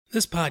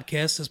This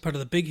podcast is part of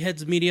the Big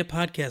Heads Media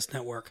Podcast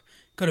Network.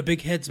 Go to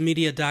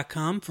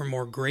bigheadsmedia.com for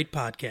more great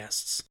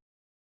podcasts.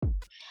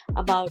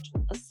 About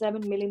a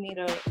 7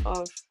 millimeter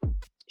of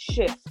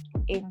shift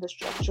in the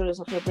structures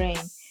of your brain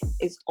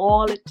is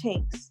all it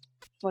takes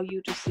for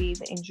you to see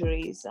the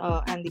injuries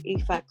and the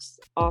effects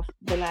of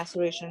the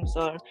lacerations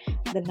or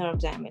the nerve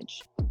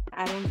damage.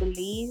 I don't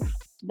believe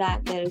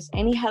that there is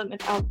any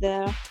helmet out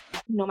there,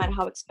 no matter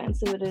how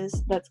expensive it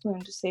is, that's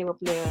going to save a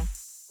player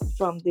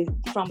from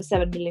a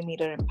 7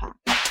 millimeter impact.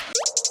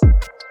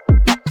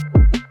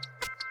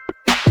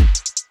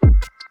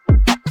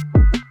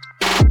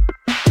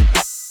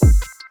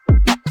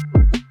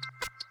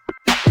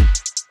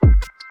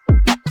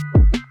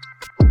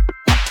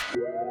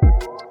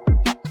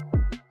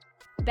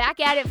 Back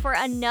at it for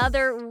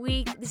another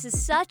week. This is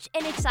such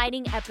an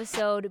exciting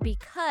episode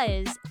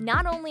because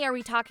not only are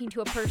we talking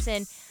to a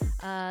person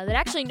that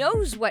actually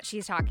knows what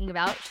she's talking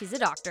about, she's a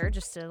doctor,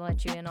 just to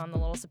let you in on the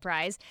little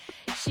surprise.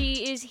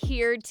 She is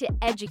here to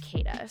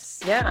educate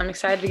us. Yeah, I'm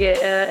excited to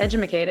get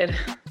edumacated.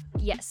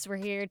 Yes, we're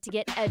here to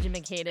get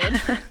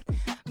edumacated.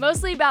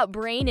 Mostly about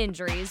brain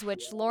injuries,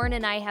 which Lauren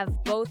and I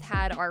have both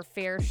had our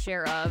fair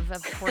share of.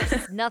 Of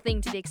course, nothing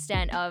to the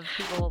extent of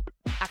people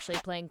actually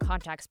playing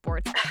contact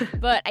sports.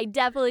 But I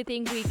definitely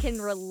think we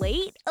can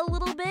relate a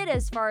little bit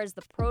as far as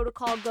the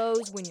protocol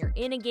goes when you're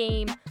in a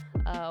game,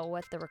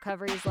 what the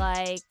recovery is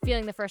like,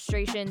 feeling the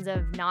frustrations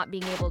of not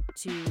being able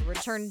to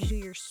return to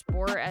your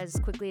sport as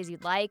quickly as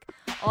you'd like,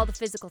 all the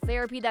physical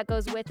therapy that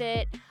goes with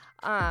it.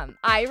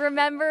 I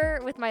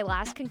remember with my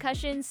last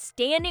concussion,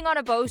 standing on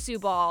a BOSU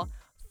ball,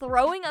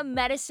 throwing a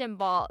medicine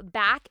ball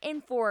back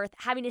and forth,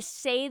 having to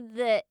say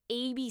the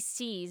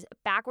ABCs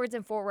backwards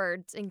and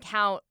forwards and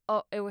count.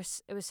 Oh, it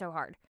was so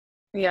hard.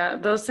 Yeah,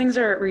 those things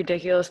are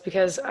ridiculous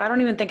because I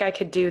don't even think I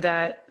could do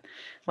that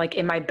like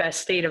in my best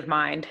state of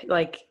mind.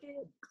 Like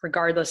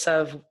regardless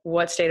of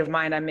what state of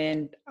mind I'm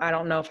in, I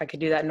don't know if I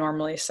could do that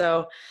normally.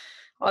 So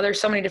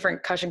there's so many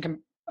different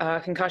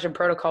concussion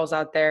protocols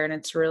out there, and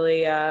it's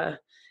really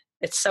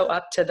it's so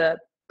up to the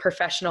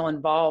professional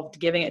involved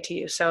giving it to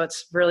you. So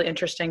it's really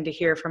interesting to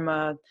hear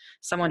from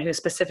someone who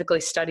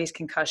specifically studies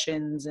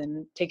concussions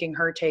and taking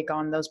her take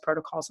on those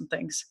protocols and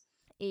things.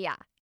 Yeah.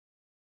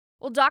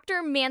 Well,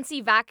 Dr.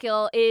 Mansi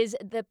Vakil is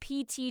the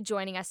PT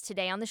joining us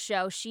today on the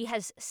show. She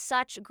has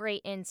such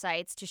great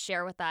insights to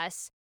share with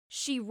us.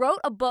 She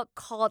wrote a book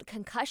called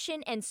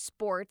Concussion and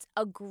Sports,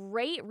 a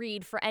great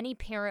read for any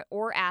parent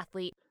or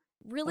athlete.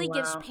 Really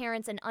gives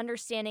parents an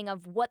understanding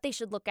of what they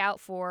should look out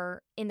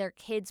for in their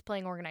kids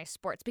playing organized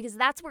sports, because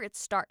that's where it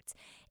starts.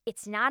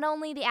 It's not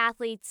only the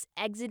athletes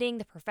exiting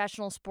the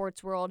professional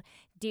sports world,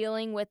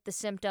 dealing with the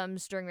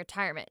symptoms during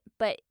retirement,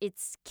 but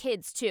it's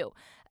kids too.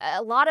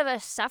 A lot of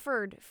us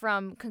suffered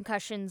from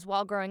concussions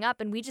while growing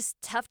up, and we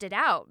just toughed it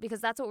out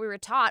because that's what we were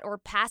taught, or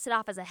pass it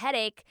off as a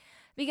headache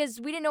because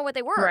we didn't know what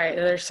they were. Right.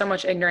 There's so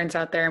much ignorance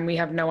out there, and we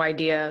have no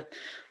idea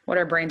what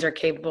our brains are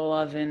capable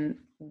of and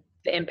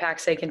the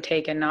impacts they can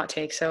take and not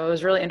take. So it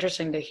was really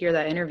interesting to hear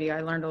that interview.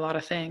 I learned a lot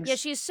of things. Yeah,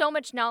 she has so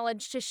much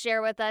knowledge to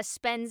share with us,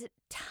 spends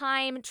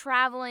time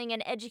traveling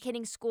and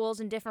educating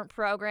schools and different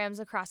programs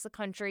across the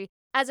country.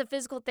 As a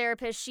physical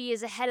therapist, she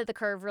is ahead of the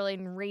curve really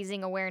in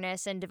raising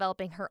awareness and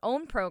developing her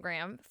own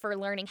program for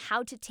learning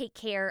how to take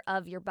care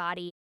of your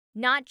body,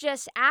 not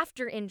just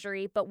after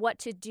injury, but what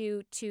to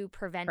do to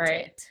prevent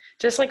it.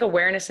 Just like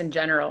awareness in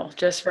general,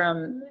 just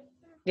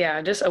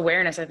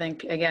awareness. I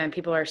think, again,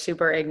 people are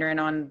super ignorant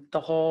on the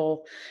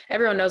whole,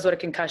 everyone knows what a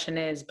concussion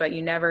is, but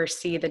you never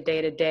see the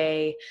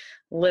day-to-day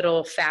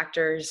little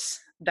factors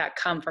that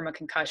come from a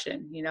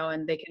concussion,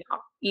 and they can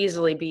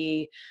easily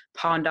be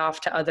pawned off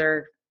to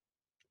other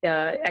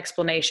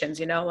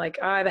explanations, like,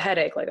 I have a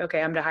headache. Like,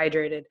 okay, I'm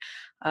dehydrated.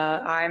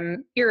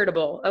 I'm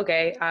irritable.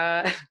 Okay.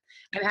 I'm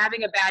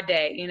having a bad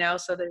day,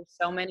 so there's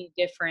so many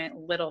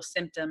different little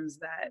symptoms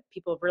that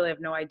people really have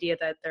no idea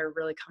that they're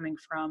really coming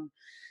from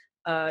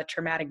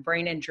traumatic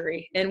brain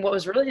injury. And what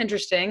was really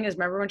interesting is,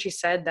 remember when she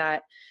said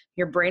that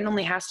your brain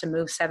only has to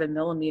move 7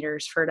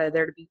 millimeters for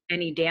there to be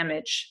any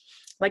damage?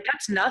 Like,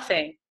 that's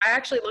nothing. I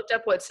actually looked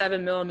up what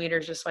 7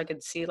 millimeters just so I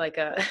could see like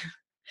a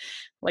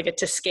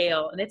to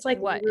scale, and it's like,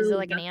 what is it,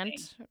 like nothing. An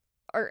ant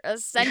or a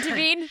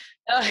centipede?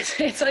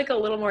 It's like a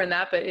little more than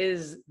that, but it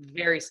is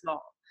very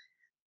small.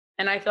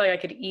 And I feel like I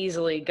could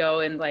easily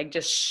go and like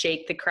just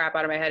shake the crap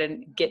out of my head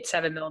and get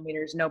 7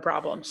 millimeters, no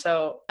problem.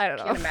 So I don't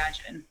know. Can't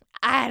imagine.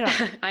 I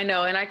don't. I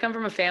know. And I come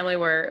from a family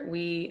where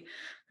we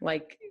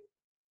like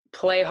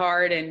play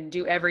hard and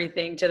do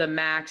everything to the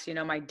max.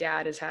 My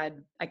dad has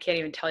had, I can't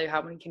even tell you how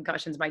many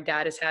concussions my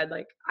dad has had.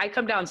 Like, I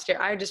come downstairs,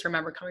 I just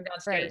remember coming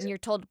downstairs. Right, and you're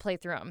told to play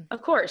through them.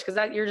 Of course, because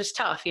you're just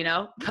tough,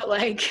 But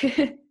like,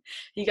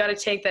 you got to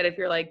take that if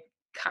you're like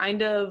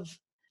kind of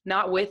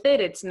not with it.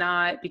 It's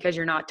not because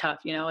you're not tough,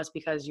 it's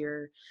because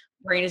your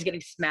brain is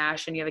getting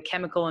smashed and you have a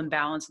chemical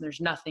imbalance and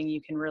there's nothing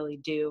you can really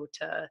do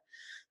to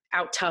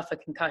out tough a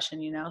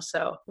concussion,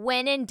 so.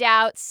 When in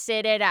doubt,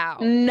 sit it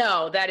out.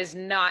 No, that is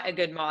not a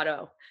good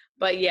motto.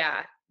 But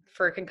yeah,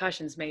 for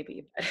concussions,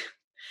 maybe.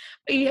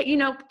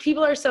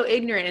 People are so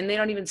ignorant and they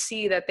don't even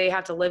see that they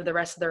have to live the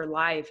rest of their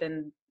life.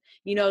 And,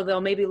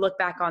 they'll maybe look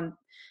back on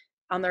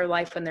their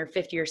life when they're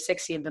 50 or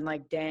 60 and been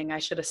like, dang, I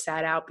should have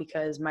sat out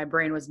because my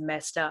brain was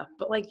messed up.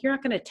 But like, you're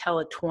not going to tell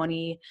a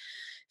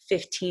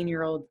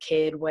 15-year-old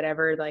kid,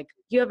 whatever, like,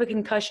 you have a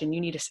concussion, you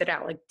need to sit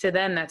out. Like, to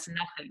them, that's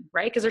nothing,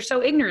 right? Because they're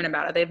so ignorant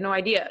about it. They have no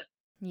idea.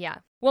 Yeah.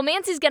 Well,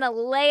 Mancy's going to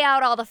lay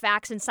out all the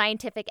facts and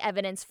scientific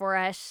evidence for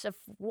us of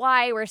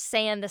why we're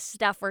saying the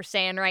stuff we're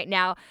saying right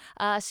now.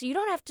 So you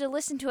don't have to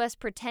listen to us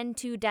pretend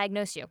to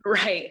diagnose you.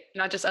 Right.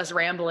 Not just us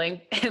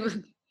rambling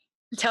and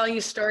telling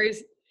you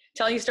stories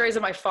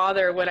of my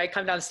father. When I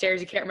come downstairs,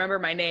 he can't remember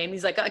my name.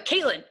 He's like,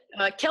 Caitlin,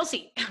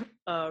 Kelsey,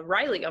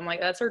 Riley. I'm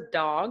like, that's her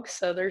dog.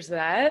 So there's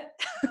that.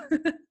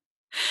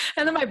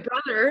 And then my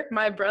brother,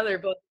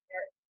 both,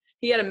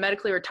 he had to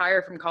medically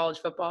retire from college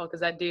football because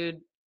that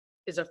dude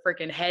is a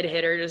freaking head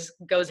hitter, just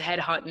goes head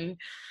hunting.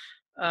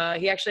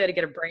 He actually had to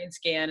get a brain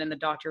scan, and the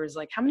doctor was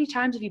like, how many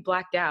times have you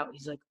blacked out?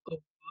 He's like,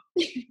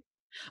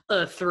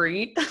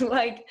 3.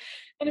 Like,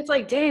 and it's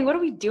like, dang, what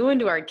are we doing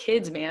to our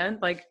kids, man?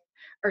 Like,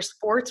 are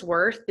sports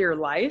worth your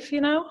life,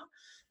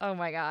 Oh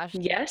my gosh.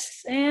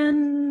 Yes,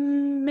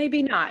 and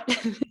maybe not.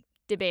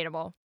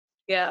 Debatable.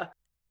 Yeah.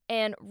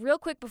 And real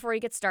quick before we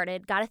get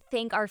started, gotta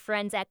thank our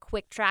friends at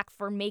QuickTrack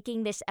for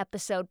making this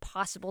episode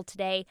possible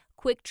today.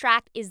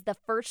 QuickTrack is the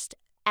first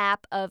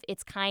app of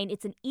its kind.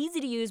 It's an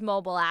easy-to-use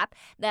mobile app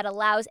that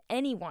allows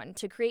anyone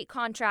to create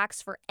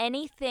contracts for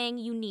anything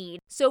you need.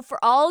 So for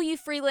all you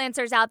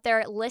freelancers out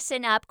there,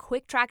 listen up.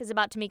 QuickTrack is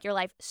about to make your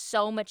life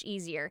so much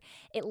easier.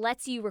 It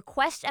lets you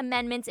request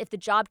amendments if the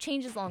job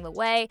changes along the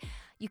way.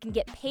 You can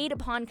get paid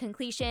upon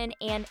completion,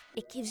 and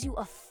it gives you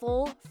a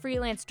full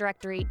freelance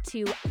directory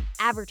to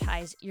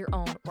advertise your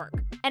own work.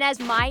 And as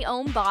my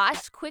own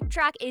boss,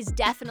 QuickTrack is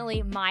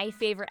definitely my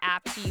favorite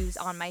app to use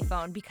on my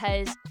phone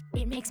because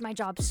it makes my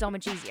job so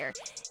much easier.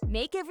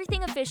 Make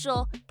everything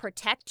official,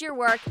 protect your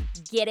work,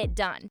 get it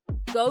done.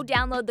 Go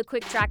download the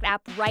QuickTrack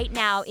app right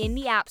now in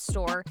the App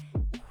Store.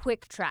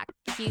 QuickTrack,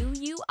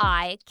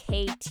 QuickTract,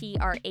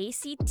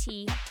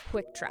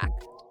 QuickTrack.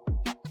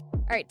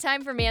 All right,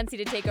 time for Mancy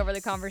to take over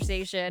the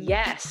conversation.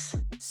 Yes.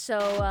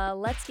 So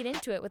let's get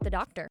into it with the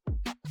doctor.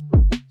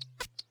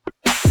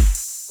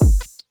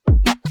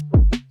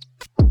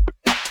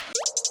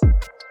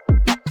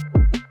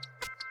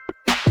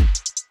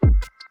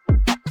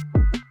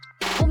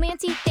 Well,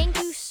 Mancy, thank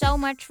you so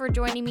much for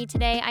joining me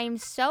today. I am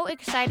so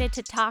excited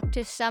to talk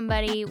to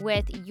somebody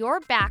with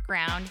your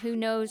background who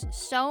knows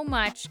so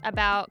much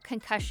about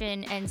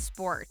concussion and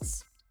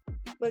sports.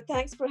 But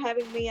thanks for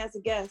having me as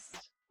a guest.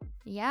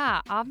 Yeah,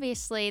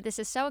 obviously, this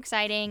is so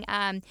exciting.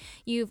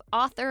 You've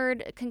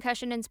authored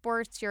Concussion in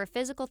Sports. You're a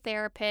physical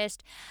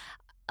therapist.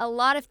 A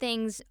lot of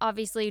things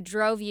obviously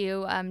drove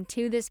you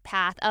to this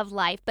path of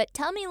life. But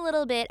tell me a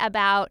little bit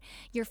about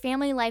your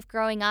family life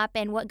growing up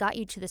and what got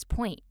you to this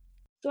point.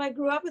 So I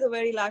grew up with a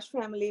very large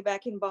family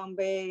back in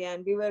Bombay,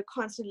 and we were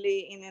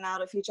constantly in and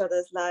out of each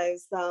other's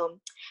lives.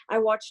 I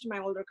watched my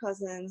older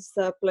cousins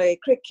play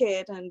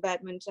cricket and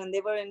badminton.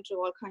 They were into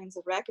all kinds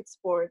of racket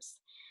sports.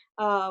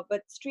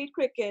 But street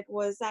cricket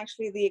was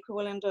actually the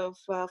equivalent of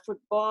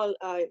football,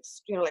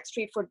 like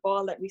street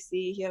football that we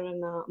see here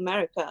in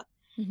America.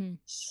 Mm-hmm.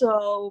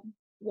 So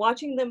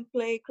watching them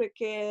play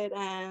cricket,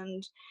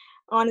 and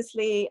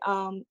honestly,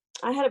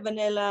 I had a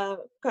vanilla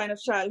kind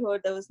of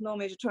childhood. There was no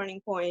major turning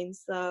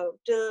points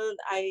till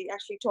I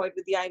actually toyed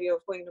with the idea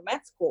of going to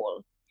med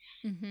school.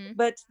 Mm-hmm.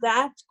 But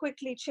that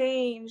quickly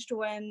changed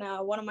when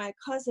one of my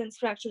cousins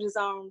fractured his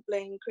arm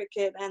playing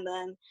cricket, and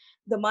then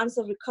the months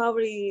of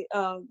recovery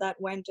that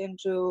went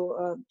into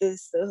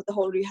the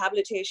whole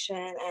rehabilitation,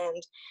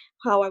 and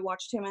how I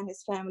watched him and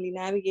his family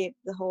navigate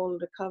the whole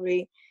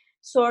recovery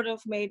sort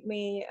of made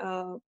me,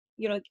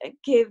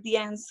 give the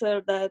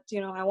answer that,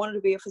 I wanted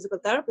to be a physical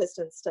therapist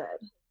instead.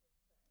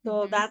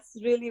 So that's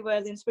really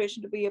where the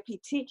inspiration to be a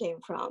PT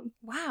came from.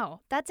 Wow,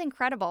 that's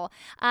incredible.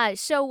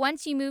 So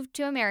once you moved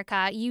to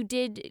America, you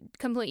did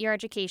complete your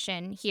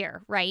education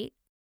here, right?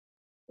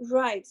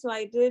 Right. So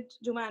I did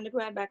do my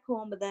undergrad back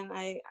home, but then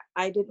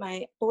I did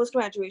my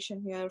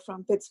post-graduation here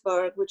from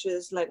Pittsburgh, which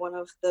is like one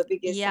of the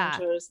biggest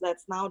centers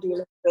that's now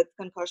dealing with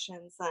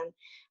concussions and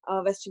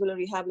vestibular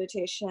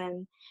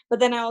rehabilitation. But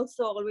then I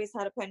also always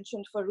had a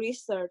penchant for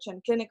research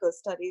and clinical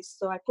studies.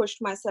 So I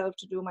pushed myself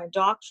to do my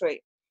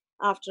doctorate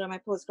after my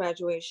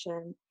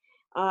post-graduation.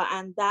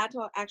 And that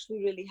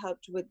actually really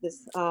helped with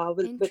this,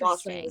 with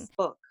authoring this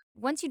book.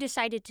 Once you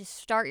decided to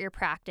start your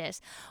practice,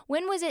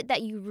 when was it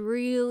that you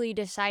really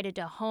decided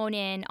to hone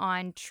in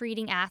on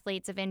treating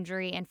athletes of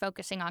injury and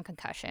focusing on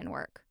concussion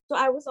work? So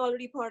I was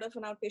already part of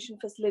an outpatient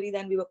facility.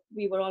 Then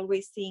we were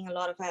always seeing a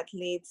lot of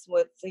athletes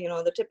with,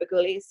 the typical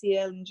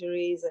ACL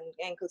injuries and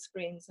ankle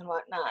sprains and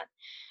whatnot.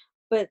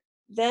 But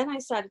then I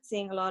started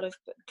seeing a lot of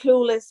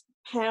clueless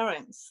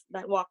parents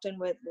that walked in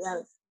with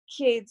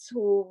kids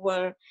who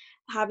were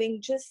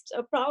having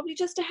probably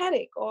just a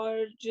headache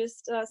or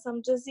just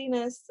some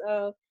dizziness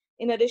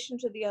in addition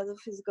to the other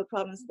physical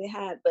problems they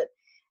had. But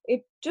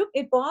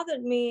It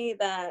bothered me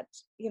that,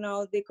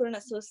 they couldn't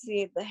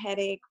associate the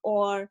headache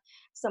or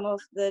some of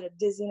the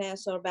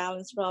dizziness or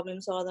balance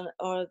problems or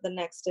the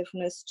neck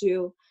stiffness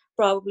to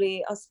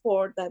probably a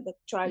sport that the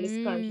child is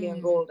currently Mm.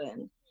 enrolled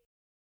in.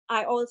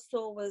 I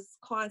also was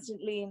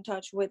constantly in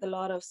touch with a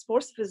lot of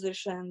sports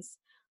physicians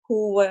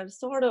who were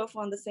sort of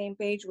on the same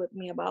page with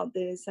me about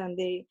this, and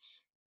they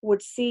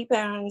would see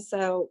parents,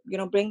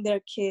 bring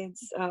their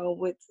kids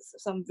with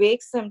some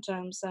vague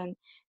symptoms and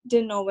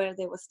didn't know where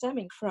they were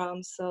stemming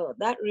from. So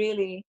that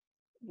really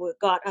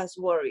got us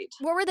worried.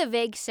 What were the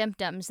vague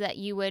symptoms that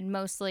you would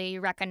mostly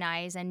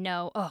recognize and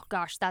know, oh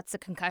gosh, that's a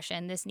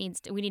concussion.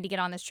 We need to get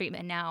on this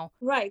treatment now?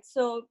 Right.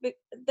 So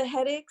the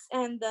headaches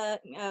and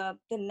the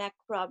neck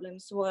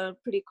problems were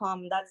pretty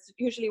common. That's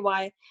usually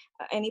why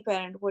any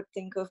parent would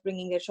think of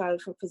bringing their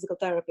child for physical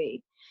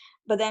therapy.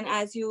 But then,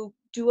 as you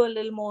do a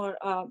little more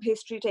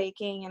history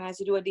taking, and as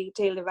you do a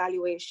detailed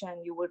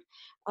evaluation,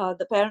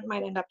 the parent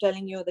might end up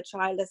telling you the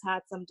child has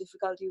had some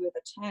difficulty with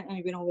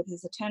with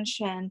his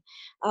attention.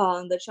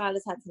 The child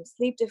has had some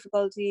sleep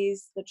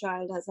difficulties. The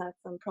child has had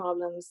some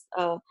problems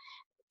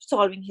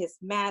solving his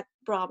math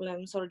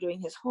problems or doing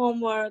his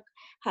homework,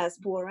 has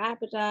poor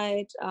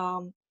appetite,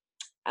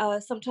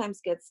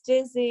 sometimes gets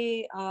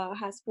dizzy,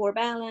 has poor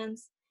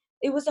balance.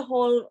 It was a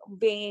whole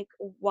vague,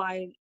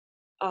 wide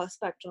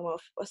spectrum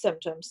of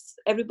symptoms.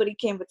 Everybody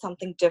came with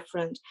something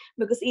different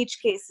because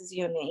each case is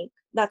unique.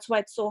 That's why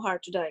it's so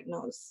hard to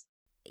diagnose.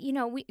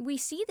 We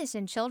see this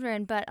in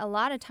children, but a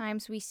lot of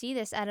times we see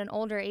this at an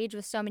older age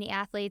with so many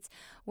athletes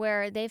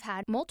where they've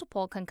had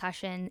multiple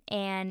concussion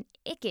and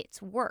it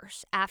gets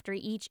worse after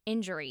each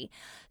injury.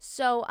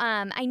 So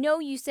I know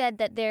you said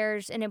that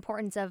there's an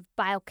importance of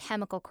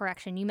biochemical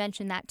correction. You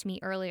mentioned that to me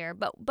earlier,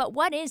 but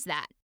what is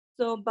that?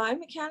 So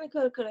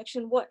biomechanical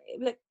correction, what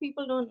like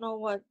people don't know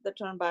what the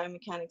term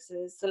biomechanics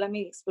is. So let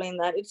me explain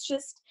that. It's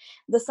just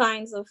the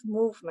science of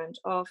movement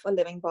of a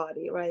living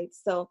body, right?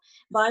 So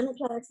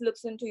biomechanics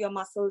looks into your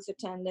muscles, your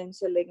tendons,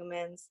 your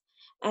ligaments,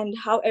 and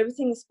how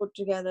everything is put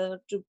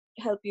together to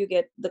help you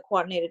get the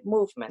coordinated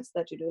movements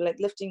that you do, like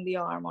lifting the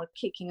arm or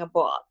kicking a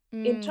ball.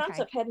 In terms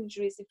Okay. of head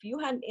injuries, if you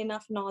had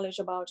enough knowledge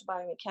about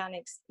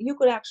biomechanics, you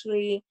could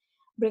actually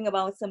bring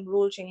about some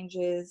rule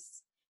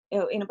changes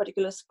in a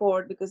particular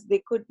sport, because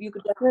you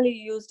could definitely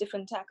use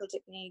different tackle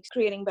techniques,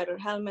 creating better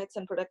helmets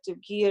and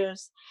protective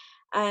gears.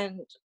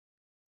 And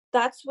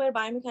that's where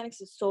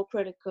biomechanics is so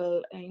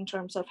critical in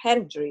terms of head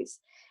injuries.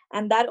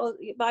 And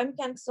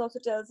biomechanics also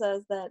tells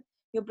us that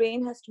your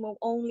brain has to move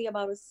only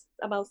about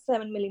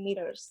 7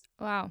 millimeters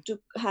Wow. to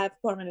have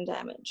permanent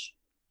damage.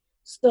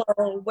 So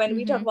when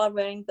we talk Mm-hmm. about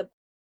wearing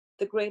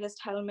the greatest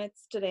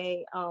helmets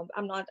today,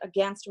 I'm not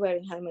against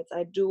wearing helmets.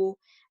 I do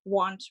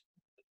want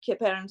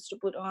parents to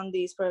put on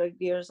these protective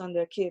gears on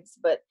their kids,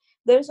 but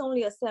there's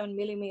only a 7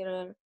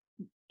 millimeter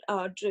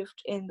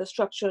drift in the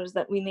structures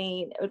that we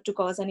need to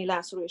cause any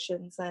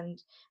lacerations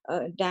and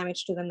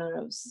damage to the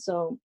nerves.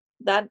 So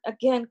that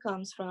again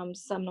comes from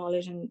some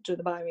knowledge into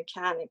the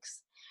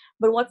biomechanics.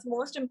 But what's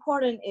most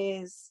important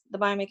is the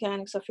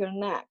biomechanics of your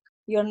neck.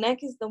 Your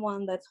neck is the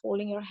one that's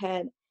holding your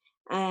head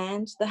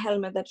and the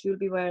helmet that you'll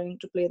be wearing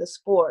to play the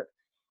sport.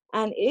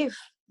 And if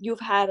you've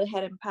had a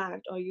head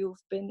impact or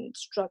you've been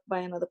struck by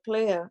another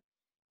player,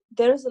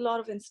 there is a lot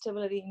of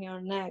instability in your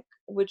neck,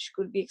 which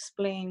could be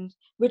explained,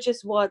 which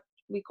is what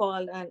we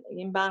call an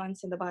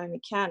imbalance in the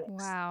biomechanics.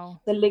 Wow.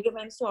 The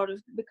ligaments sort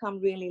of become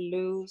really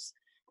loose,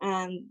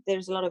 and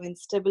there's a lot of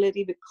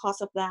instability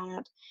because of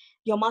that.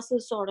 Your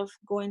muscles sort of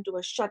go into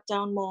a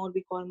shutdown mode,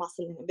 we call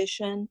muscle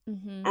inhibition,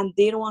 Mm-hmm. and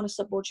they don't want to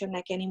support your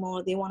neck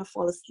anymore. They want to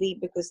fall asleep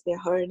because they're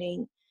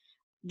hurting.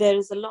 There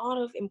is a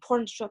lot of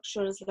important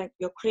structures like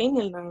your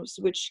cranial nerves,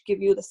 which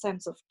give you the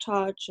sense of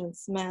touch and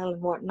smell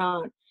and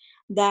whatnot,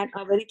 that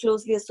are very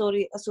closely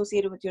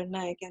associated with your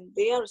neck, and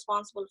they are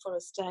responsible for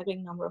a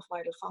staggering number of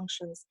vital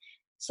functions.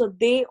 So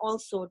they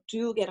also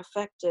do get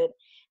affected.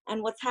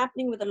 And what's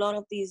happening with a lot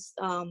of these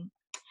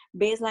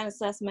baseline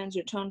assessments,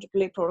 return to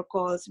play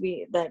protocols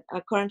that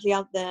are currently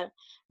out there,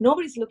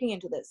 nobody's looking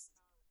into this.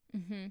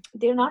 Mm-hmm.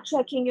 They're not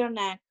checking your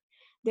neck,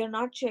 they're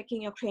not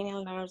checking your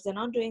cranial nerves, they're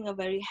not doing a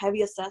very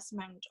heavy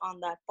assessment on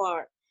that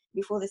part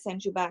before they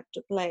send you back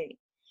to play.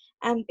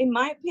 And in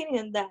my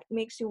opinion, that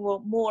makes you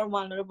more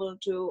vulnerable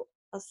to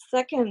a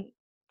second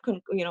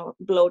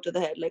blow to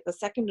the head, like a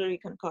secondary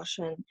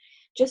concussion,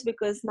 just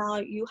because now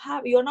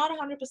you're not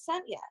 100%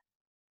 yet.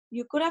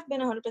 You could have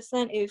been 100%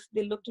 if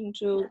they looked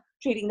into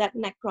treating that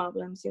neck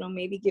problems,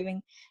 maybe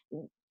getting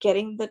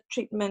the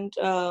treatment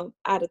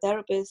at a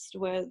therapist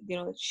where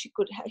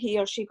he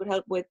or she could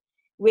help with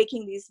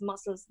waking these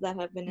muscles that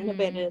have been Mm-hmm.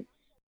 inhibited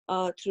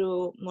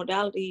through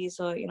modalities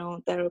or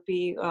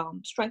therapy,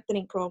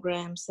 strengthening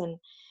programs. And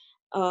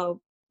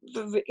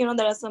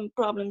there are some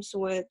problems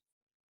with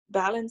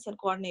balance and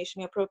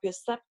coordination. Your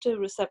proprioceptive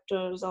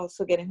receptors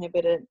also get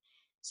inhibited,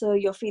 so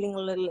you're feeling a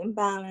little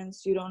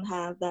imbalanced. You don't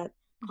have that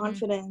Mm-hmm.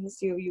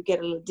 confidence. You get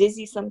a little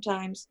dizzy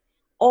sometimes.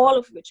 all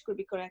of which could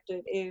be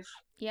corrected if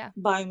Yeah.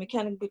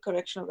 biomechanical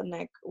correction of the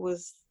neck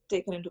was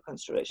taken into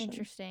consideration.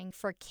 Interesting.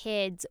 For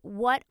kids,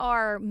 what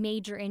are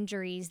major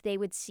injuries they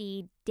would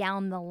see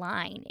down the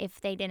line if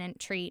they didn't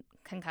treat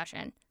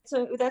concussion?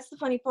 So that's the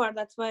funny part.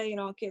 That's why,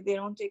 they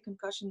don't take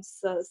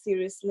concussions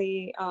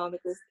seriously,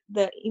 because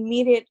the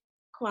immediate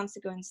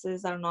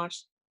consequences are not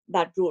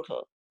that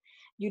brutal.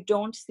 You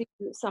don't see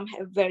some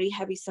very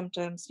heavy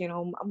symptoms,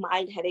 a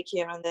mild headache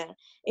here and there.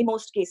 In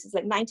most cases,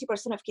 like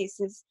 90% of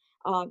cases,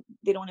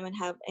 they don't even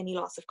have any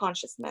loss of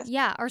consciousness.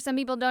 Yeah, or some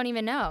people don't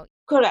even know.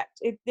 Correct.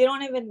 They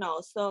don't even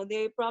know. So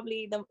they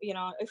probably,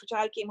 if a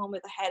child came home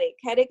with a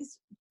headache is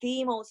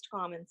the most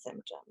common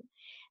symptom.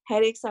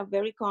 Headaches are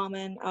very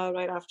common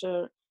right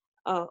after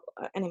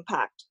an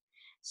impact.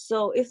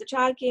 So if the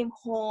child came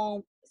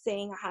home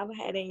saying, I have a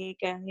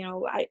headache, and,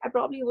 I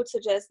probably would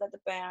suggest that the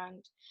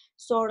parent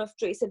sort of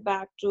trace it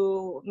back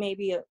to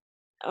maybe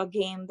a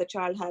game the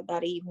child had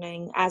that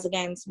evening, as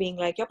against being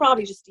like, you're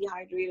probably just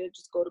dehydrated,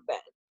 just go to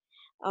bed.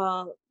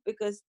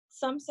 Because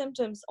some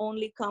symptoms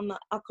only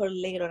occur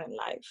later in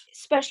life,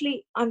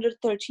 especially under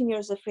 13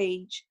 years of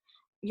age.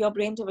 Your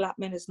brain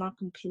development is not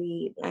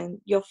complete, and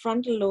your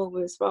frontal lobe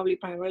is probably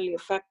primarily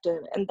affected,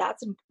 and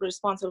that's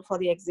responsible for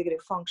the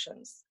executive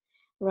functions,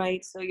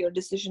 right? So your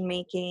decision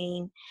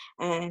making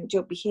and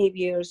your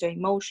behaviors, your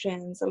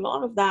emotions, a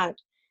lot of that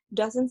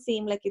doesn't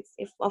seem like it's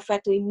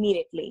affected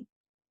immediately.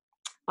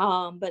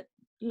 But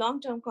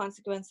long-term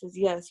consequences,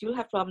 yes, you'll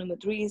have problem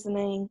with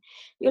reasoning,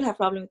 you'll have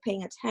problem with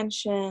paying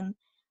attention,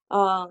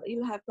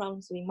 you'll have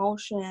problems with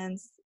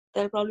emotions.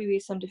 There'll probably be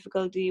some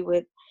difficulty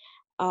with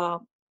uh,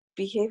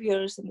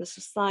 behaviors in the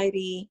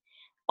society.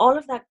 All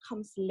of that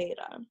comes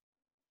later,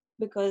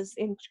 because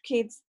in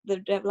kids, the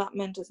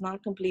development is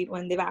not complete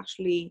when they've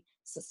actually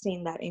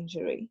sustained that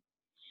injury.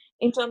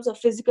 In terms of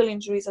physical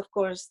injuries, of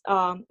course,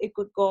 it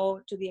could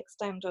go to the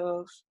extent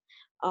of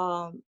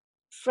um,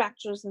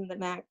 fractures in the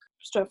neck,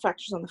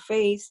 fractures on the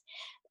face.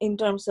 In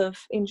terms of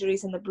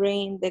injuries in the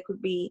brain, there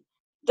could be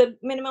the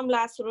minimum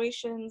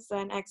lacerations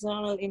and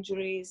axonal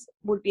injuries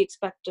would be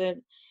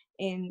expected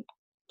in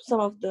some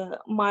of the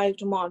mild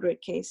to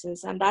moderate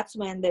cases. And that's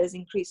when there's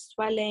increased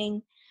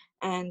swelling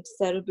and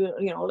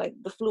cerebral, like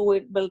the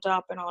fluid built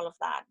up and all of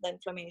that, the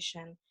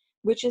inflammation,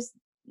 which is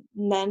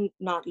then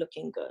not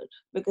looking good,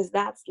 because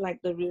that's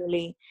like the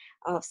really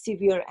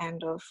severe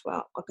end of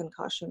a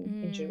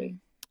concussion injury.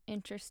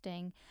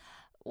 Interesting.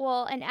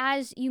 Well, and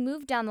as you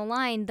move down the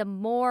line, the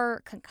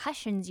more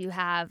concussions you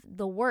have,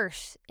 the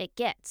worse it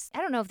gets.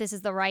 I don't know if this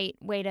is the right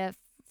way to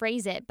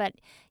phrase it, but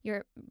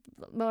you're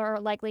more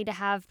likely to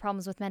have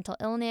problems with mental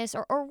illness,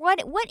 or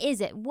what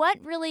is it? What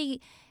really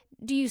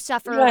do you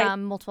suffer Right.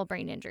 multiple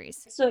brain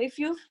injuries? So if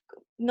you've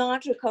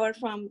not recovered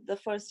from the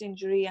first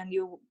injury and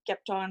you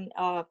kept on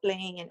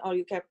playing, or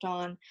you kept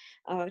on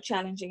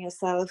challenging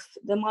yourself,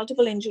 the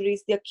multiple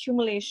injuries, the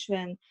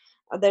accumulation,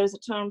 there is a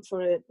term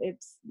for it.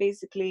 It's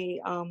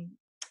basically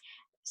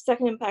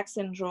second impact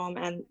syndrome,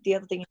 and the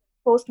other thing is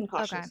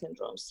post-concussion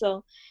syndrome.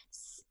 So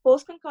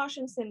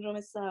post-concussion syndrome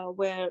is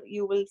where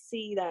you will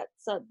see that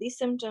these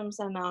symptoms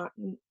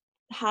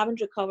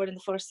haven't recovered in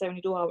the first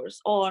 72 hours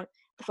or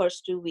the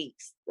first 2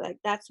 weeks. Like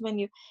that's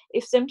when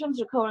if symptoms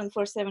recover in the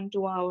first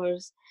 72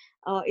 hours,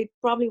 it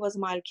probably was a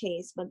mild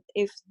case. But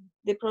if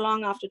they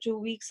prolong after 2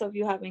 weeks of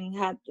you having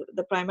had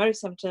the primary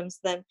symptoms,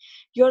 then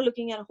you're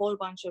looking at a whole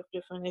bunch of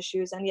different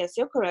issues. And yes,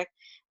 you're correct.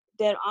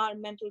 There are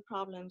mental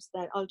problems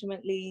that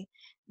ultimately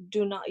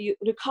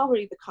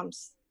recovery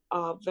becomes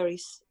very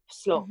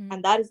slow. Mm-hmm.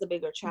 And that is the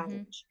bigger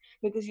challenge,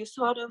 because you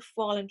sort of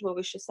fall into a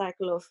vicious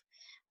cycle of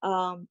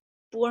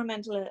poor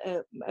mental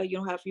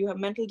you have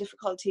mental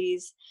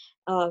difficulties,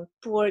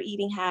 poor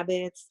eating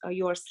habits,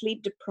 you are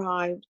sleep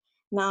deprived.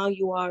 Now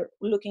you are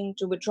looking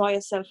to withdraw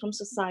yourself from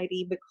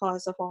society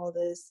because of all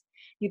this.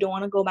 You don't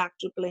want to go back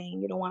to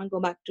playing, you don't want to go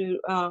back to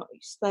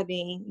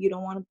studying, you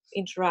don't want to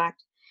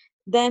interact.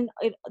 Then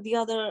the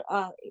other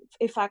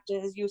effect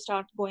is you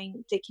start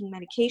taking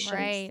medications,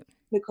 right,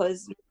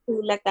 because you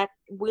feel like that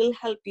will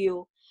help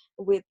you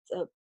with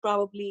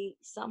probably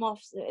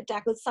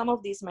tackle some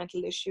of these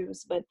mental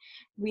issues. But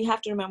we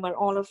have to remember,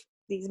 all of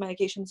these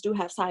medications do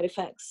have side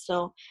effects,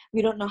 so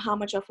we don't know how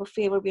much of a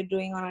favor we're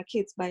doing on our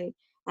kids by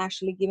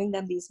actually giving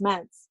them these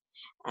meds.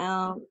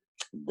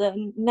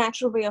 The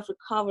natural way of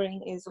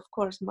recovering is, of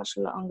course, much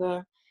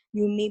longer.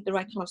 You need the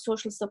right kind of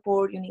social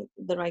support, you need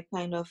the right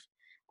kind of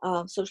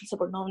social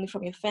support, not only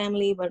from your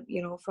family, but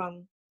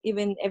from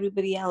even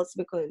everybody else,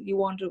 because you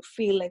want to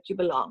feel like you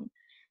belong.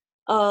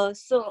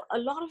 So a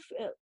lot of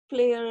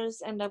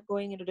players end up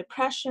going into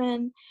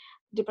depression.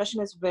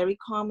 Depression is very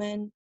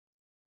common.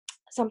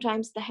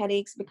 Sometimes the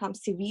headaches become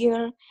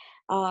severe.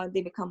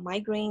 They become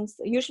migraines.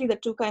 Usually the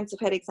two kinds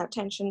of headaches are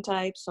tension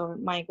types or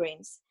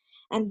migraines.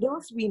 And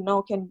those we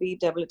know can be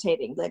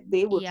debilitating. Like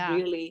they would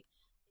really,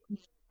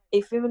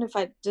 even if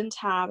I didn't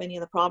have any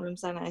of the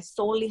problems and I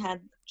solely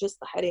had just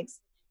the headaches,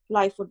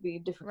 life would be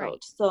difficult.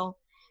 Right. So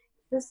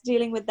just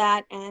dealing with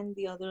that and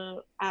the other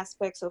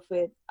aspects of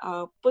it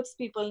puts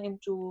people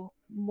into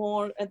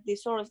more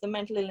the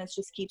mental illness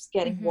just keeps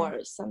getting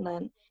worse, and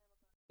then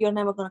you're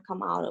never going to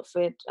come out of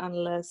it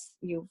unless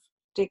you've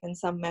taken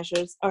some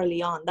measures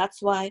early on.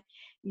 That's why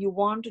you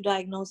want to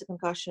diagnose a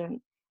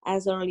concussion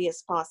as early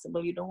as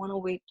possible. You don't want to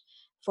wait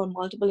for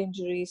multiple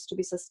injuries to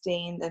be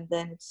sustained and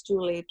then it's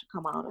too late to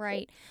come out of it.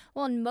 Right.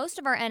 Well, and most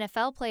of our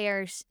NFL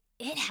players,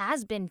 it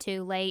has been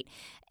too late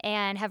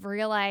and have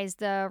realized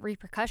the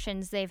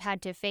repercussions they've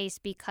had to face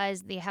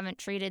because they haven't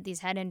treated these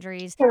head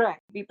injuries.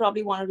 Correct. We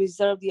probably want to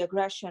reserve the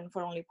aggression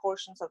for only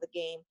portions of the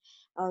game.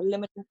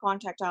 Limiting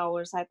contact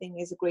hours, I think,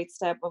 is a great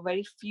step.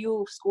 Very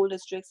few school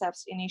districts have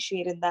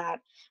initiated that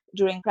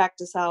during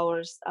practice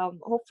hours.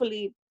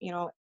 Hopefully,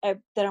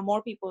 there are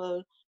more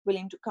people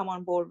willing to come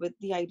on board with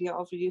the idea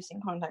of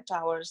reducing contact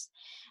hours.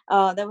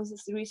 There was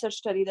this research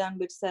study done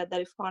which said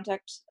that if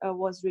contact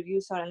was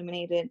reduced or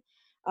eliminated,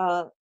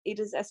 it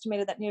is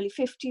estimated that nearly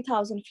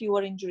 50,000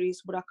 fewer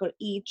injuries would occur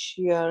each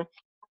year.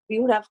 We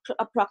would have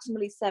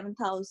approximately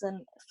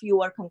 7,000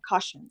 fewer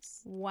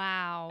concussions.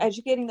 Wow.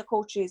 Educating the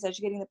coaches,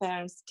 educating the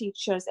parents,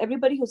 teachers,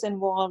 everybody who's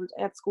involved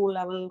at school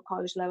level,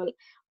 college level,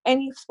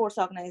 any sports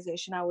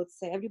organization, I would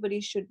say everybody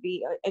should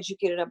be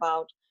educated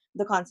about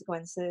the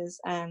consequences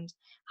and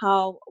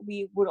how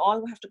we would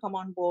all have to come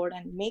on board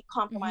and make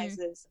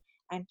compromises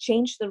and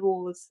change the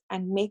rules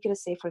and make it a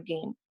safer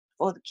game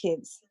for the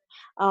kids.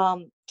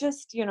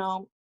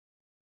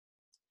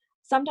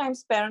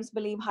 Sometimes parents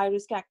believe high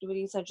risk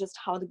activities are just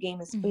how the game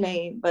is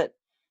played, but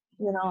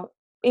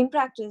in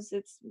practice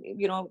it's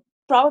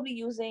probably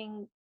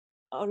using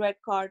a red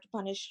card to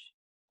punish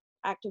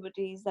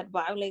activities that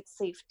violate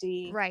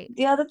safety. Right.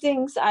 The other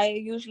things I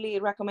usually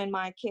recommend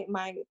my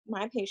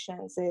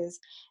patients is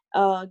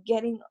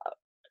getting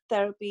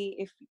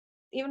therapy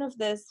even if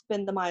there's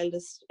been the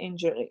mildest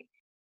injury.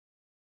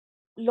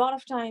 A lot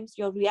of times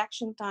your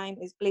reaction time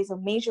plays a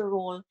major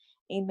role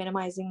in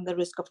minimizing the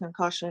risk of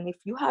concussion. If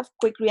you have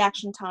quick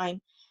reaction time,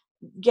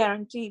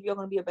 guaranteed you're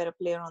going to be a better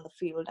player on the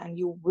field and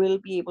you will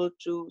be able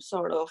to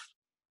sort of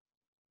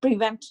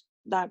prevent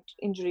that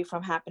injury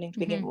from happening to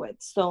begin with.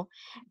 So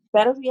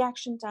better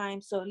reaction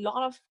time. So a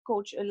lot of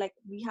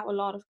we have a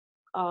lot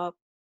of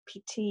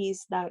PTs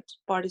that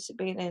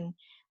participate in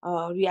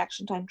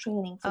reaction time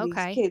training for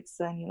these kids,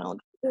 and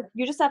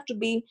you just have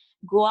to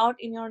go out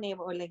in your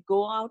neighborhood,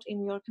 go out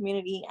in your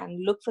community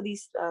and look for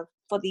these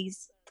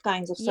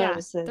kinds of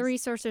services. The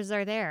resources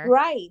are there.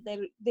 Right,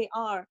 they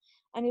are.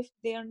 And if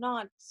they are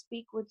not,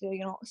 speak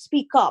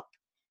up.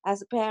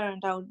 As a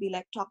parent, I would be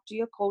like, talk to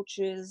your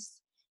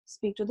coaches,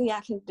 speak to the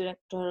athletic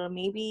director,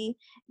 maybe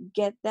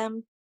get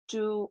them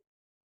to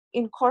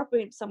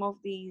incorporate some of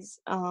these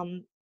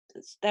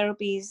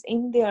therapies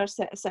in their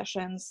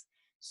sessions,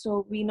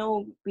 so we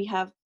know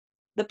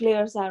the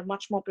players are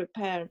much more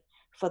prepared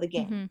for the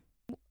game.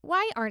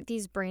 Why aren't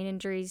these brain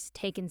injuries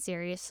taken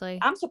seriously?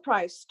 I'm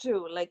surprised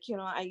too.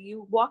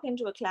 You walk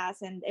into a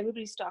class and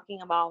everybody's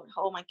talking about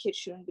how my kid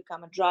shouldn't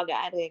become a drug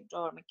addict,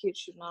 or my kid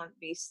should not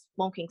be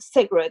smoking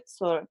cigarettes,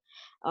 or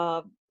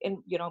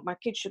my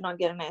kid should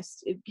not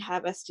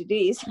have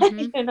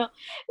STDs.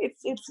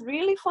 It's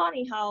really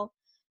funny how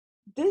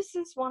this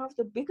is one of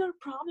the bigger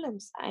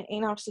problems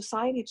in our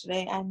society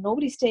today, and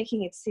nobody's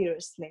taking it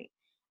seriously.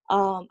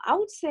 I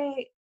would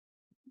say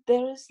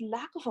there is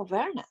lack of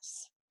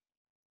awareness.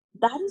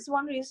 That is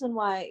one reason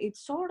why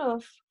it's sort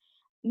of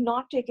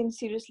not taken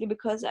seriously,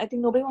 because I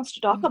think nobody wants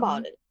to talk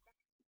about it.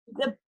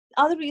 The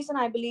other reason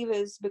I believe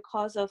is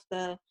because of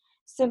the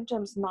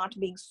symptoms not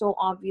being so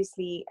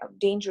obviously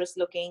dangerous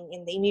looking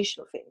in the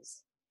initial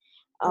phase.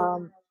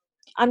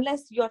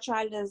 Unless your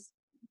child is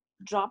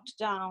dropped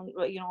down,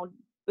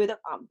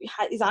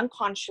 is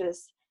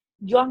unconscious,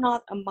 you're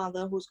not a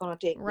mother who's going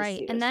to take this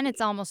seriously. And then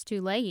it's almost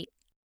too late.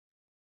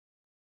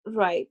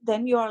 Right.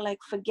 Then you're like,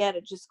 forget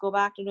it, just go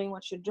back to doing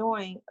what you're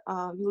doing.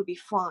 You'll be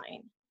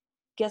fine.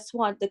 Guess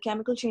what? The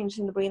chemical changes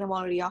in the brain have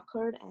already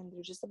occurred, and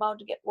they're just about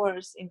to get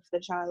worse if the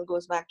child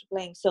goes back to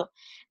playing. So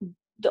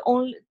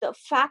the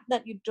fact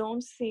that you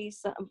don't see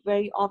some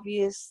very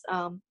obvious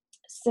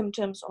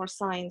symptoms or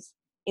signs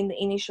in the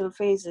initial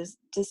phases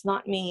does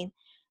not mean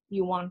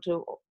you want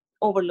to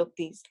overlook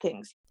these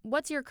things.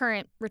 What's your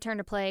current return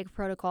to play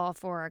protocol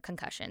for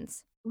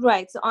concussions?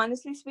 Right. So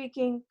honestly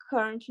speaking,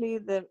 currently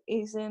there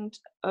isn't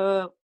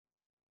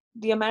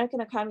the American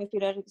Academy of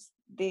Pediatrics,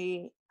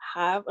 they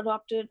have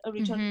adopted a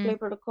return to play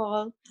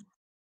protocol,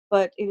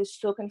 but it is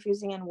so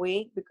confusing and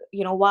vague.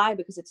 Why?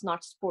 Because it's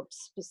not sports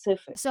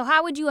specific. So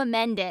how would you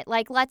amend it?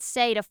 Let's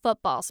say to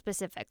football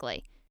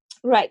specifically.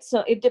 Right.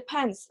 So it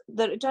depends.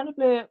 The return to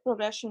play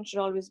progression should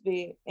always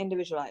be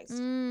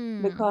individualized,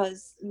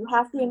 because you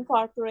have to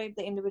incorporate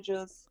the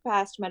individual's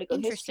past medical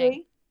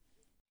history,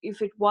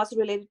 if it was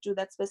related to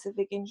that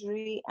specific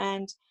injury,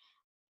 and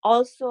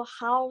also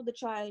how the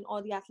child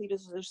or the athlete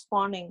is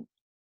responding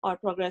or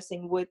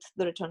progressing with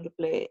the return to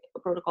play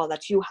protocol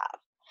that you have.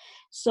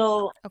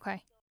 So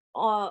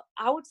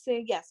I would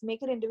say, yes,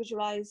 make it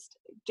individualized,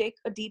 take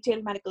a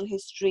detailed medical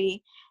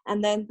history,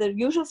 and then the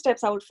usual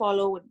steps I would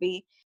follow would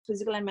be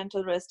physical and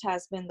mental rest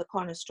has been the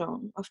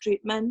cornerstone of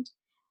treatment,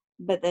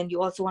 but then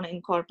you also want to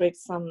incorporate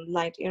some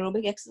light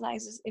aerobic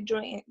exercises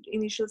during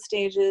initial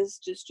stages,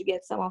 just to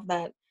get some of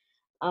that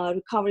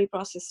recovery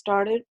process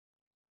started.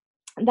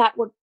 And that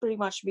would pretty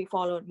much be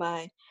followed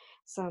by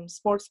some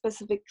sport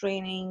specific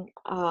training,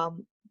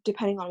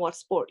 depending on what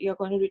sport you're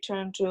going to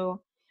return to,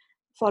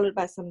 followed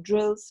by some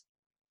drills.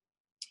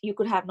 You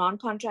could have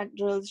non-contact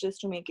drills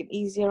just to make it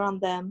easier on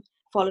them,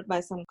 followed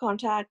by some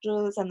contact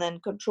drills, and then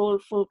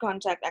controlled full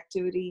contact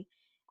activity,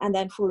 and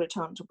then full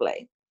return to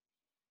play.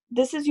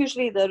 This is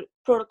usually the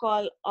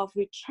protocol of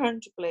return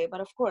to play,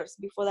 but of course,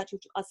 before that, you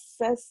have to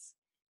assess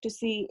to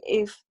see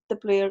if the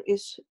player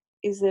is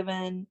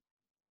even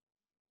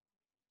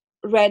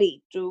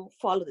ready to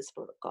follow this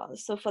protocol.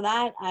 So for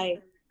that, I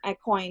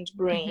coined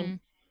BRAIN,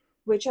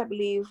 which I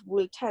believe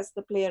will test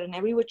the player in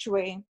every which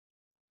way,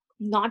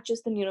 not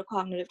just the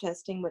neurocognitive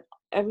testing, but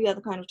every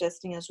other kind of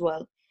testing as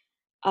well,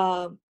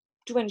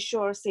 to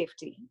ensure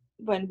safety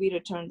when we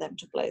return them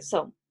to play.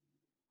 So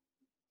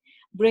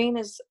BRAIN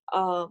is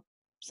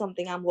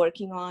something I'm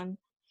working on,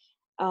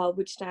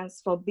 which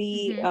stands for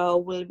B,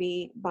 will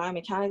be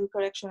biomechanical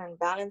correction and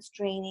balance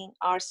training.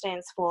 R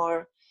stands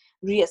for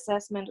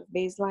reassessment of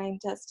baseline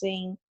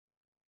testing.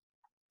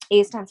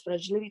 A stands for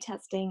agility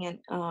testing and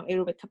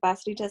aerobic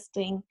capacity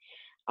testing.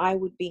 I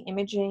would be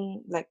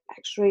imaging, like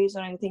x-rays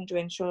or anything, to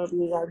ensure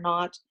we are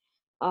not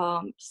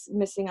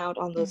missing out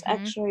on those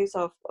x-rays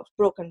of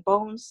broken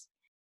bones.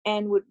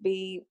 And would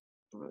be,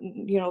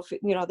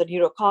 the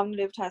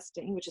neurocognitive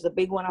testing, which is a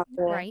big one out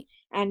there, Right.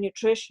 and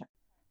nutrition.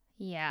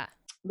 Yeah.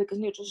 Because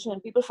nutrition,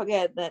 people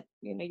forget that,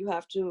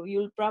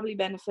 you'll probably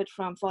benefit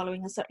from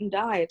following a certain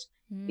diet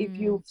if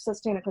you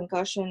sustain a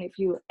concussion,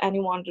 and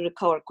you want to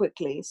recover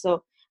quickly.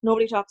 So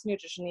nobody talks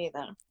nutrition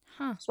either.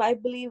 So I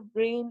believe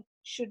BRAIN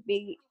should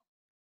be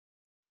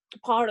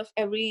part of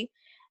every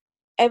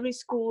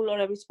school or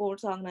every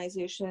sports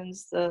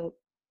organizations.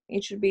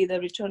 It should be the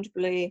return to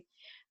play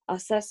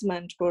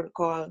assessment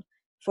protocol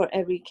for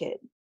every kid.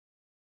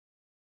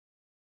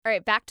 All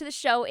right, back to the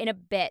show in a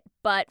bit,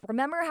 but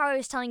remember how I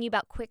was telling you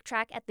about Quick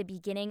Track at the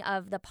beginning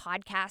of the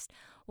podcast?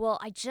 Well,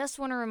 I just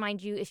want to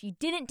remind you, if you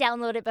didn't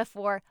download it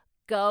before,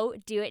 go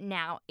do it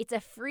now. It's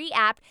a free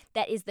app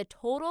that is the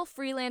total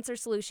freelancer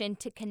solution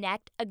to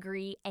connect,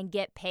 agree, and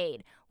get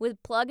paid.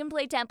 With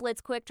plug-and-play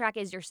templates, Quick Track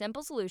is your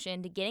simple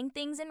solution to getting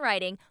things in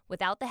writing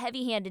without the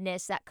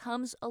heavy-handedness that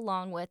comes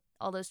along with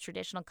all those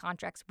traditional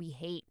contracts we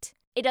hate.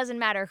 It doesn't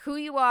matter who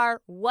you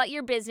are, what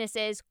your business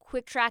is,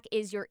 Quick Track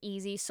is your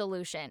easy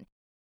solution.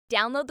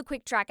 Download the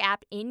Quick Track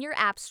app in your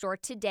app store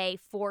today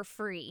for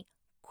free.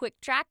 Quick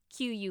Track,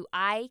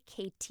 QUIKTRACT,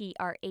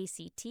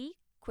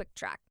 Quick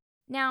Track.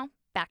 Now,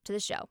 back to the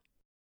show.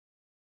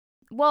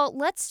 Well,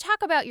 let's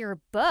talk about your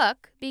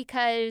book,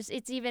 because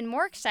it's even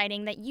more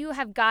exciting that you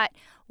have got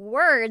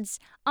words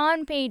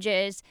on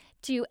pages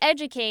to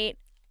educate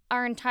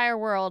our entire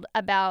world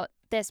about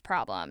this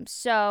problem.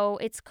 So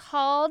it's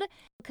called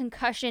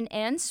Concussion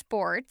and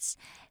Sports.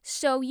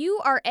 So you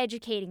are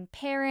educating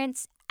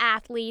parents,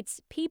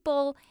 athletes,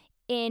 people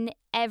in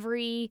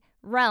every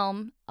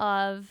realm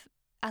of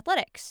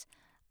athletics.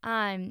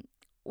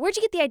 Where'd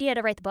you get the idea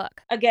to write the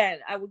book? Again,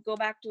 I would go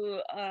back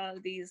to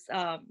these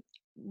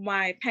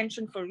my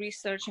penchant for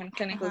research and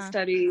clinical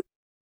studies.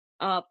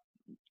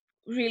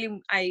 Really,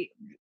 I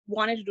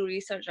wanted to do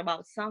research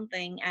about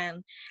something,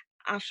 and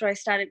after I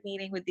started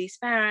meeting with these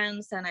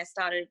parents and I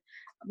started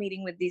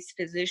meeting with these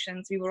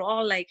physicians, we were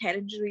all like, head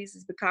injuries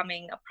is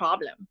becoming a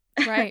problem.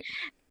 Right.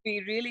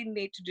 We really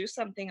need to do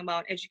something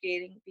about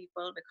educating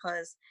people,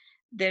 because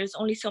there's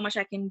only so much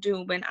I can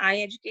do. When I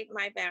educate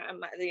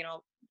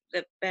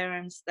the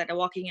parents that are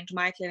walking into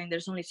my clinic,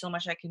 there's only so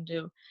much I can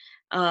do.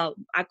 I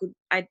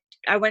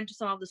went to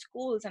some of the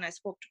schools and I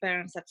spoke to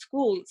parents at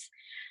schools,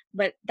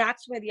 but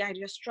that's where the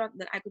idea struck,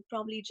 that I could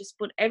probably just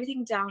put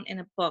everything down in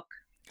a book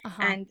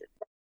and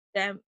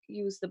them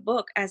use the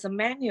book as a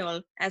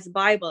manual, as a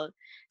Bible,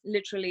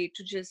 literally,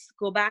 to just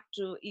go back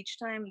to each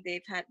time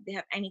they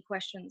have any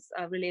questions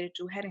related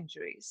to head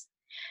injuries.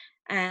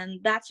 And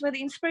that's where the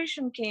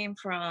inspiration came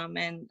from.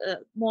 And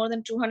more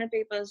than 200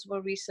 papers were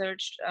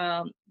researched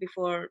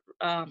before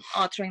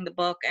authoring the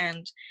book.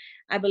 And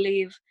I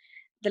believe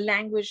the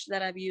language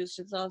that I've used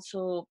is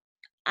also,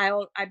 I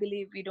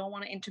believe we don't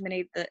want to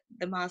intimidate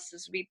the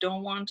masses. We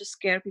don't want to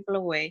scare people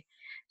away.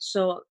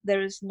 So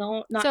there is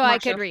not so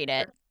much I could read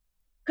it.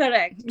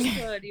 Correct.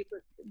 You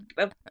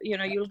could,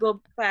 you'll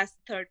go past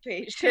the third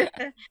page.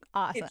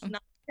 Awesome. It's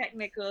not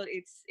technical.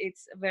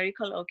 It's very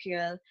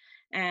colloquial,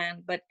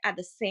 but at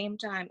the same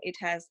time, it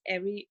has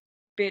every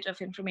bit of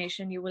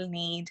information you will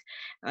need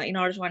in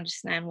order to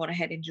understand what a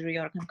head injury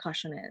or a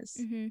concussion is.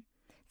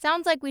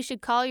 Sounds like we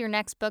should call your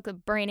next book a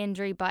Brain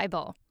Injury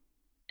Bible.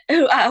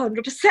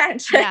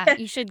 100%. Yeah,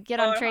 you should get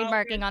on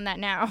trademarking on that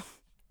now.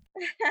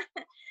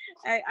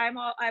 I'm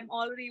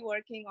already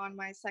working on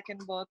my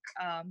second book.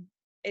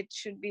 It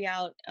should be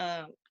out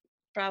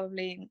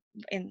probably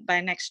by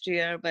next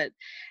year, but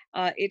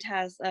it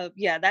has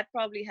that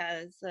probably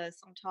has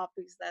some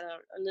topics that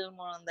are a little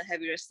more on the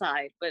heavier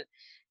side, but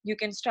you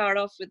can start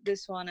off with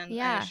this one, and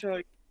I'm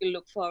sure you'll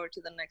look forward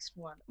to the next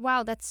one.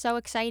 Wow, that's so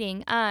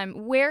exciting.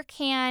 Where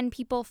can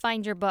people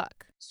find your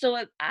book?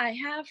 So I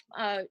have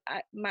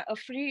a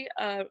free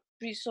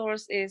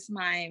resource is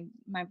my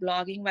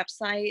blogging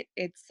website.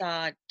 It's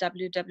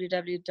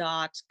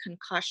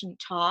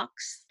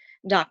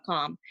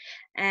www.concussiontalks.com,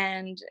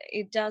 and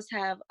it does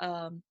have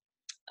a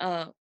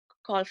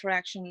call for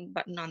action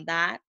button on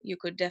that. You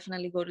could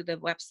definitely go to the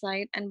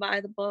website and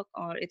buy the book,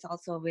 or it's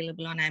also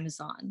available on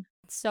Amazon.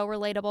 It's so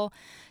relatable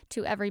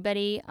to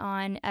everybody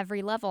on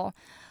every level.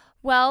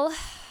 Well,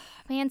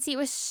 Mansi, it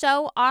was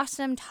so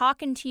awesome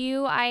talking to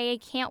you. I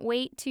can't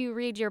wait to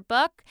read your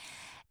book.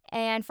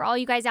 And for all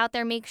you guys out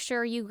there, make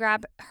sure you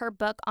grab her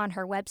book on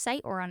her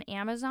website or on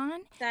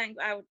Amazon.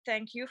 I would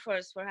thank you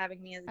first for having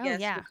me as a Oh,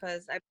 guest, yeah.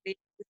 because I believe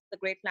this is a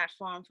great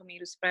platform for me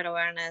to spread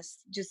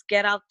awareness. Just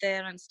get out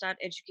there and start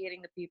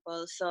educating the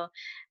people. So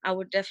I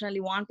would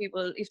definitely want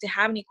people, if they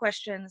have any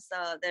questions,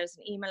 there's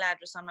an email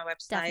address on my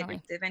website. Definitely.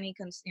 If they have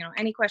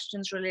any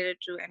questions related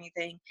to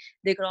anything,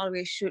 they could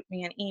always shoot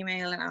me an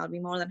email, and I'll be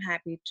more than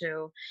happy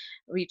to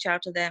reach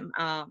out to them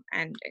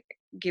and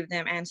give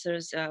them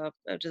answers to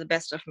the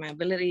best of my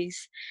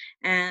abilities.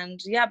 And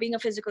yeah, being a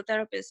physical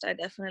therapist, I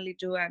definitely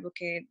do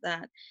advocate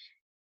that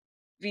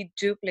we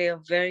do play a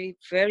very,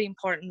 very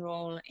important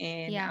role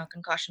in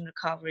concussion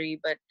recovery,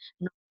 but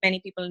not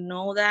many people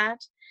know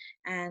that.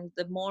 And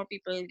the more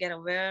people get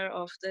aware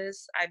of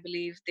this, I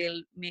believe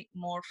they'll make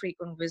more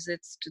frequent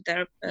visits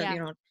to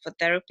for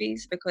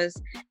therapies, because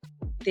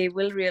they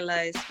will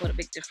realize what a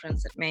big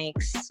difference it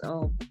makes.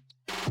 So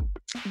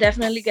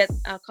definitely get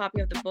a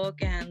copy of the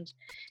book, and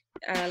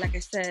like I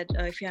said,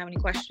 if you have any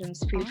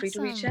questions, feel free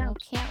to reach out. Well,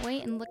 can't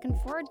wait and looking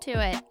forward to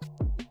it.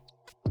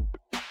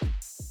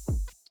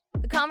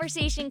 The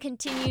conversation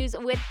continues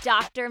with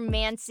Dr.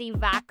 Mansi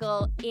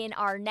Vackle in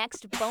our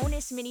next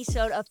bonus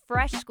mini-sode of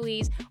Fresh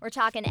Squeeze. We're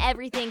talking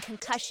everything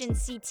concussion,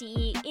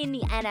 CTE in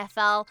the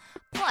NFL.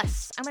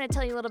 Plus, I'm going to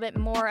tell you a little bit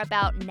more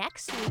about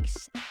next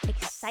week's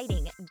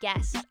exciting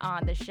guest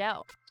on the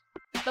show.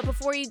 But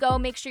before you go,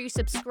 make sure you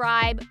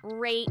subscribe,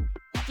 rate,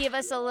 give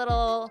us a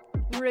little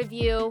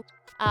review.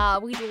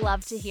 We'd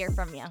love to hear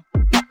from you.